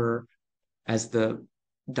pressures occur as the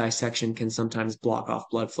dissection can sometimes block off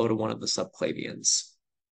blood flow to one of the subclavians.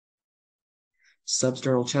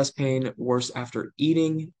 Substernal chest pain, worse after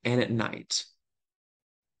eating and at night.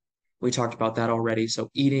 We talked about that already. So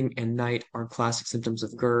eating and night are classic symptoms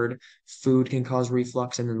of GERD. Food can cause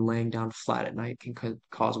reflux, and then laying down flat at night can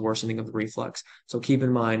cause worsening of the reflux. So keep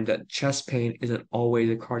in mind that chest pain isn't always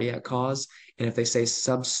a cardiac cause. And if they say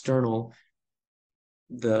substernal,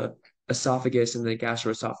 the esophagus and the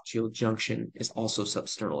gastroesophageal junction is also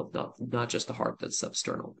substernal, not just the heart that's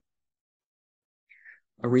substernal.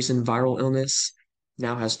 A recent viral illness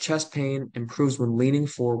now has chest pain, improves when leaning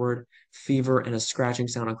forward, fever, and a scratching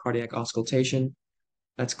sound on cardiac auscultation.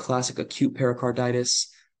 That's classic acute pericarditis.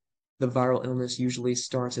 The viral illness usually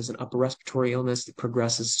starts as an upper respiratory illness that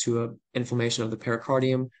progresses to an inflammation of the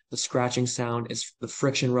pericardium. The scratching sound is the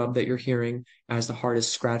friction rub that you're hearing as the heart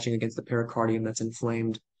is scratching against the pericardium that's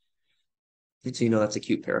inflamed. So you know that's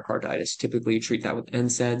acute pericarditis. Typically, you treat that with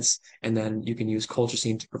NSAIDs, and then you can use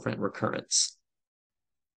colchicine to prevent recurrence.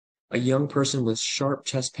 A young person with sharp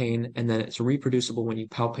chest pain, and then it's reproducible when you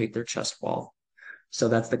palpate their chest wall. So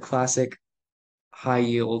that's the classic high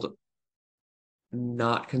yield,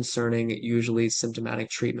 not concerning, usually symptomatic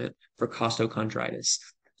treatment for costochondritis.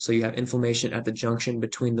 So you have inflammation at the junction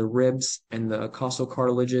between the ribs and the costal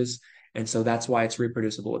cartilages. And so that's why it's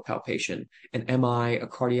reproducible with palpation. An MI, a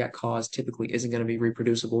cardiac cause, typically isn't going to be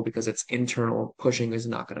reproducible because it's internal. Pushing is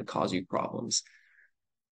not going to cause you problems.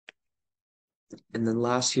 And then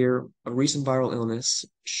last here, a recent viral illness,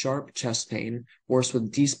 sharp chest pain, worse with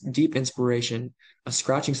deep inspiration, a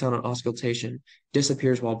scratching sound on auscultation,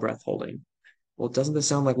 disappears while breath holding. Well, doesn't this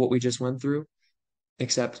sound like what we just went through?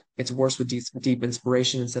 Except it's worse with deep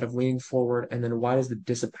inspiration instead of leaning forward. And then why does it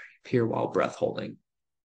disappear while breath holding?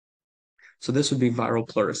 So this would be viral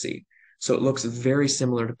pleurisy. So it looks very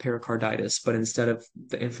similar to pericarditis, but instead of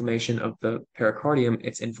the inflammation of the pericardium,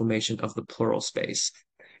 it's inflammation of the pleural space.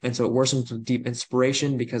 And so it worsens with deep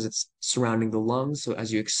inspiration because it's surrounding the lungs. So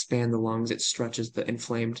as you expand the lungs, it stretches the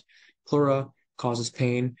inflamed pleura, causes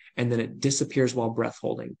pain, and then it disappears while breath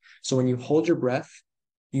holding. So when you hold your breath,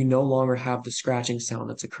 you no longer have the scratching sound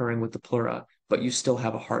that's occurring with the pleura, but you still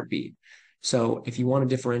have a heartbeat. So if you want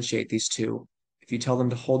to differentiate these two, if you tell them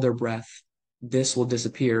to hold their breath, this will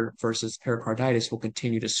disappear versus pericarditis will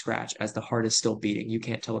continue to scratch as the heart is still beating. You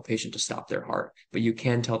can't tell a patient to stop their heart, but you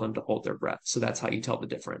can tell them to hold their breath. So that's how you tell the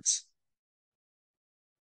difference.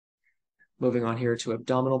 Moving on here to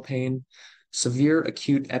abdominal pain. Severe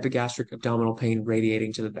acute epigastric abdominal pain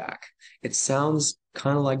radiating to the back. It sounds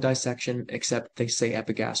kind of like dissection, except they say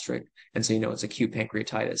epigastric, and so you know it's acute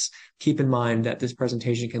pancreatitis. Keep in mind that this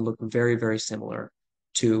presentation can look very, very similar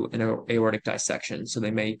to an aortic dissection, so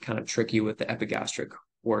they may kind of trick you with the epigastric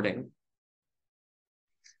wording.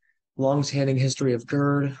 Long-standing history of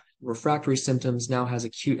GERD, refractory symptoms, now has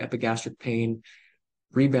acute epigastric pain,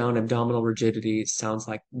 rebound abdominal rigidity, sounds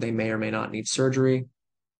like they may or may not need surgery.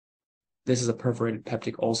 This is a perforated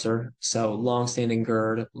peptic ulcer. So long-standing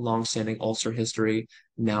GERD, long-standing ulcer history,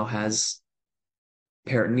 now has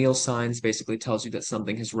peritoneal signs, basically tells you that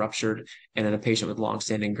something has ruptured. And in a patient with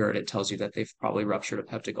long-standing GERD, it tells you that they've probably ruptured a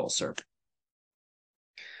peptic ulcer.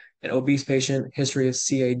 An obese patient, history of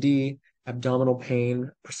CAD, abdominal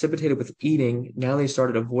pain precipitated with eating. Now they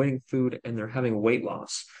started avoiding food and they're having weight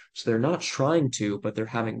loss. So they're not trying to, but they're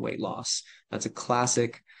having weight loss. That's a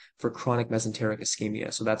classic for chronic mesenteric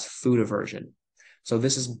ischemia. So that's food aversion. So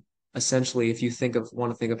this is essentially, if you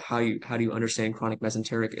want to think of how do you understand chronic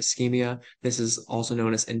mesenteric ischemia, this is also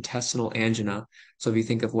known as intestinal angina. So if you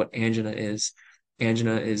think of what angina is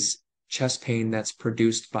chest pain that's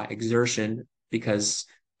produced by exertion because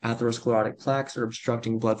atherosclerotic plaques are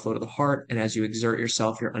obstructing blood flow to the heart, and as you exert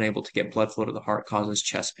yourself, you're unable to get blood flow to the heart, causes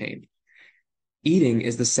chest pain. Eating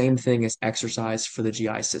is the same thing as exercise for the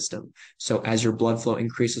GI system. So as your blood flow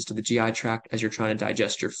increases to the GI tract, as you're trying to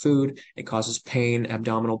digest your food, it causes pain,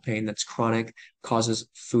 abdominal pain that's chronic, causes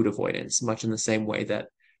food avoidance, much in the same way that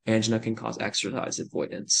angina can cause exercise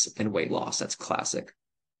avoidance and weight loss. That's classic.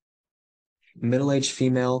 Middle-aged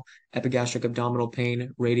female, epigastric abdominal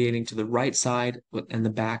pain radiating to the right side and the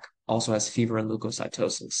back, also has fever and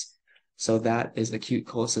leukocytosis. So that is acute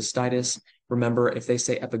cholecystitis. Remember, if they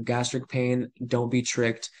say epigastric pain, don't be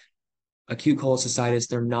tricked. Acute cholecystitis,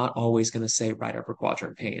 they're not always going to say right upper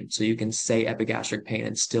quadrant pain. So you can say epigastric pain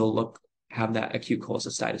and still have that acute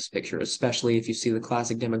cholecystitis picture, especially if you see the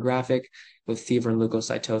classic demographic with fever and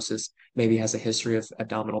leukocytosis, maybe has a history of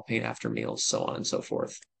abdominal pain after meals, so on and so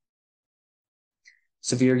forth.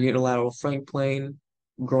 Severe unilateral flank pain,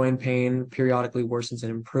 groin pain periodically worsens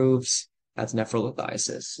and improves. That's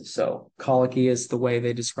nephrolithiasis. So colicky is the way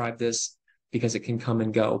they describe this because it can come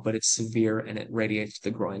and go, but it's severe and it radiates to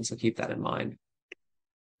the groin. So keep that in mind.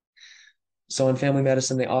 So in family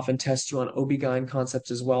medicine, they often test you on OB-GYN concepts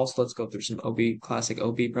as well. So let's go through some classic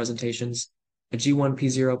OB presentations. A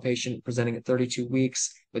G1P0 patient presenting at 32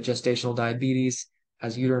 weeks with gestational diabetes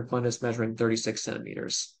has uterine fundus measuring 36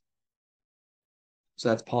 centimeters. So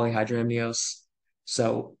that's polyhydramnios.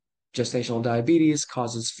 So gestational diabetes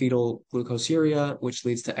causes fetal glucosuria, which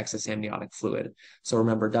leads to excess amniotic fluid. So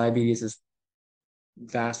remember, diabetes is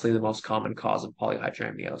vastly the most common cause of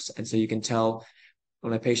polyhydramnios. And so you can tell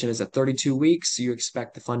when a patient is at 32 weeks, you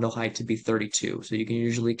expect the fundal height to be 32. So you can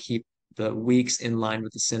usually keep the weeks in line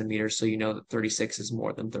with the centimeters, so you know that 36 is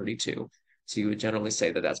more than 32. So you would generally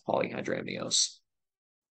say that that's polyhydramnios.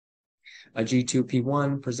 A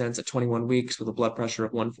G2P1 presents at 21 weeks with a blood pressure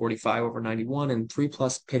of 145/91 and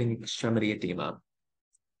 3+ pitting extremity edema.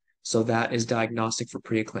 So that is diagnostic for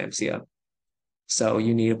preeclampsia. So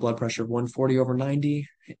you need a blood pressure of 140/90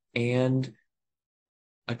 and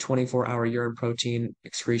a 24-hour urine protein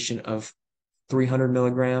excretion of 300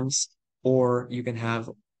 milligrams, or you can have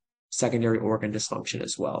secondary organ dysfunction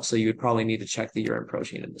as well. So you would probably need to check the urine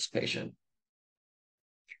protein in this patient.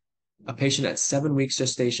 A patient at 7 weeks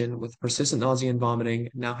gestation with persistent nausea and vomiting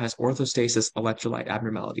now has orthostasis electrolyte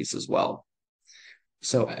abnormalities as well.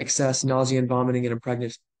 So excess nausea and vomiting in a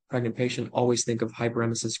pregnant patient, always think of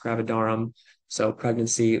hyperemesis gravidarum. So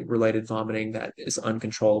pregnancy-related vomiting that is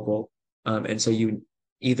uncontrollable. And so you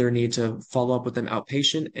either need to follow up with them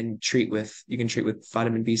outpatient and you can treat with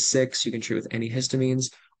vitamin B6, you can treat with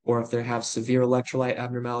antihistamines, or if they have severe electrolyte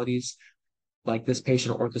abnormalities, like this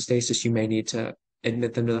patient orthostasis, you may need to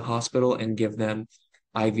admit them to the hospital and give them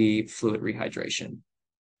IV fluid rehydration.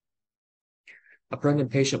 A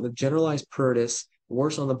pregnant patient with generalized pruritus,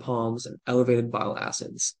 worse on the palms, and elevated bile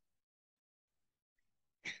acids.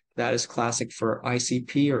 That is classic for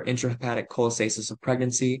ICP or intrahepatic cholestasis of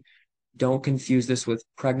pregnancy. Don't confuse this with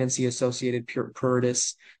pregnancy-associated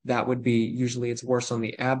pruritus. That would be usually it's worse on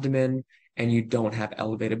the abdomen and you don't have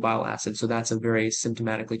elevated bile acids. So that's a very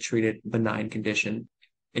symptomatically treated benign condition.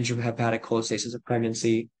 Intrahepatic cholestasis of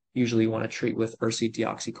pregnancy, usually you want to treat with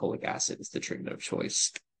ursodeoxycholic acid is the treatment of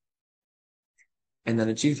choice. And then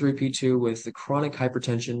a G3P2 with the chronic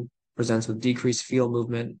hypertension presents with decreased fetal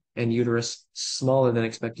movement and uterus smaller than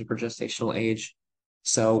expected for gestational age.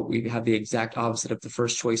 So we have the exact opposite of the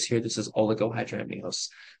first choice here. This is oligohydramnios.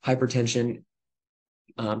 Hypertension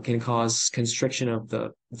can cause constriction of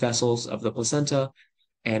the vessels of the placenta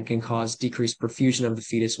and can cause decreased perfusion of the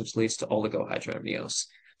fetus, which leads to oligohydramnios.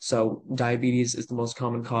 So diabetes is the most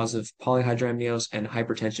common cause of polyhydramnios, and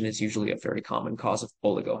hypertension is usually a very common cause of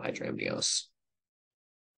oligohydramnios.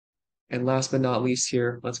 And last but not least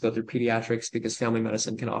here, let's go through pediatrics because family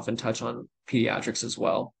medicine can often touch on pediatrics as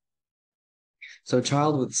well. So a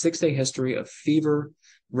child with 6-day history of fever,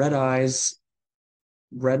 red eyes,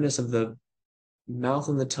 redness of the mouth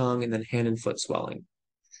and the tongue, and then hand and foot swelling.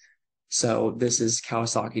 So this is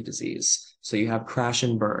Kawasaki disease. So you have crash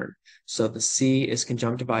and burn. So the C is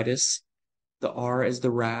conjunctivitis, the R is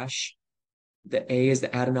the rash, the A is the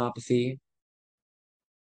adenopathy,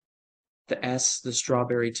 the S, the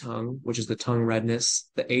strawberry tongue, which is the tongue redness,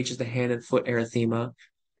 the H is the hand and foot erythema,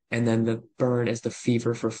 And then the burn is the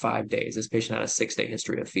fever for 5 days. This patient had a 6-day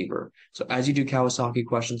history of fever. So as you do Kawasaki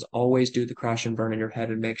questions, always do the crash and burn in your head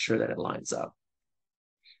and make sure that it lines up.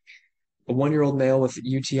 A 1-year-old male with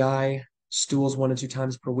UTI, stools 1 to 2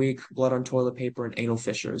 times per week, blood on toilet paper, and anal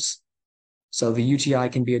fissures. So the UTI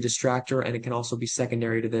can be a distractor, and it can also be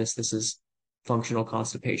secondary to this. This is functional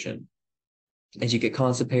constipation. As you get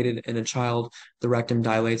constipated in a child, the rectum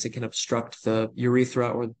dilates. It can obstruct the urethra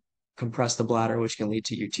or compress the bladder, which can lead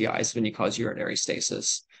to UTIs when you cause urinary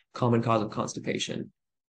stasis, common cause of constipation,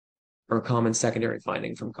 or common secondary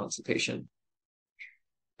finding from constipation.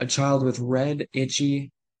 A child with red,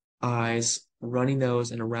 itchy eyes, runny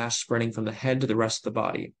nose, and a rash spreading from the head to the rest of the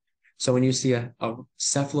body. So when you see a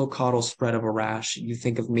cephalocaudal spread of a rash, you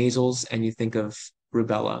think of measles and you think of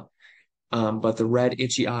rubella. But the red,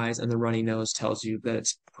 itchy eyes and the runny nose tells you that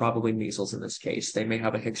it's probably measles in this case. They may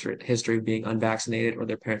have a history of being unvaccinated, or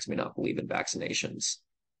their parents may not believe in vaccinations.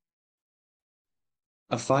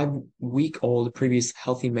 A 5-week-old previous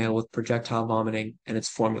healthy male with projectile vomiting, and it's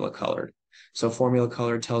formula colored. So formula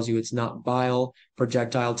colored tells you it's not bile.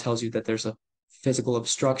 Projectile tells you that there's a physical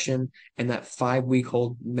obstruction, and that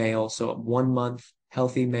 5-week-old male, so a 1-month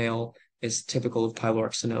healthy male, is typical of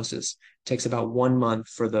pyloric stenosis. It takes about 1 month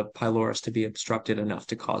for the pylorus to be obstructed enough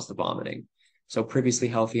to cause the vomiting. So previously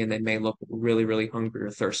healthy, and they may look really, really hungry or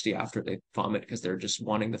thirsty after they vomit because they're just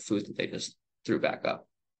wanting the food that they just threw back up.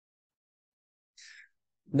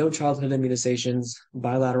 No childhood immunizations,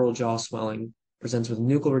 bilateral jaw swelling, presents with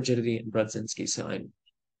nuchal rigidity and Brudzinski sign.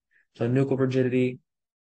 So nuchal rigidity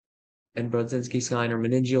and Brudzinski sign are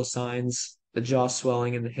meningeal signs. The jaw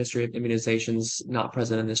swelling and the history of immunizations not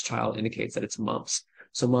present in this child indicates that it's mumps.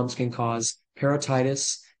 So mumps can cause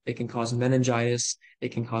parotitis, it can cause meningitis, it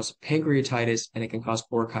can cause pancreatitis, and it can cause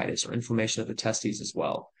orchitis, or inflammation of the testes as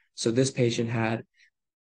well. So this patient had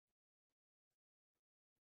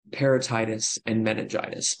parotitis and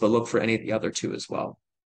meningitis, but look for any of the other two as well.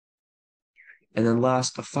 And then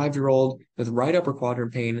last, a 5-year-old with right upper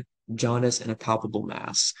quadrant pain, jaundice, and a palpable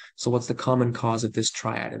mass. So what's the common cause of this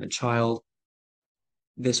triad in a child?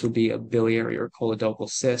 This would be a biliary or choledochal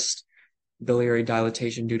cyst. Biliary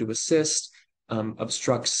dilatation due to a cyst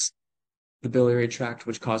obstructs the biliary tract,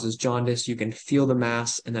 which causes jaundice. You can feel the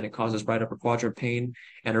mass, and then it causes right upper quadrant pain.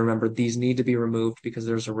 And remember, these need to be removed because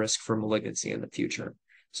there's a risk for malignancy in the future.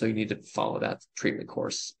 So you need to follow that treatment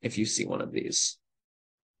course if you see one of these.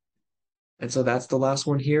 And so that's the last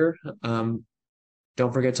one here.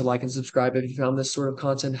 Don't forget to like and subscribe if you found this sort of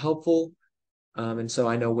content helpful. And so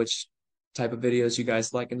I know which type of videos you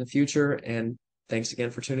guys like in the future. And thanks again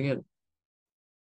for tuning in.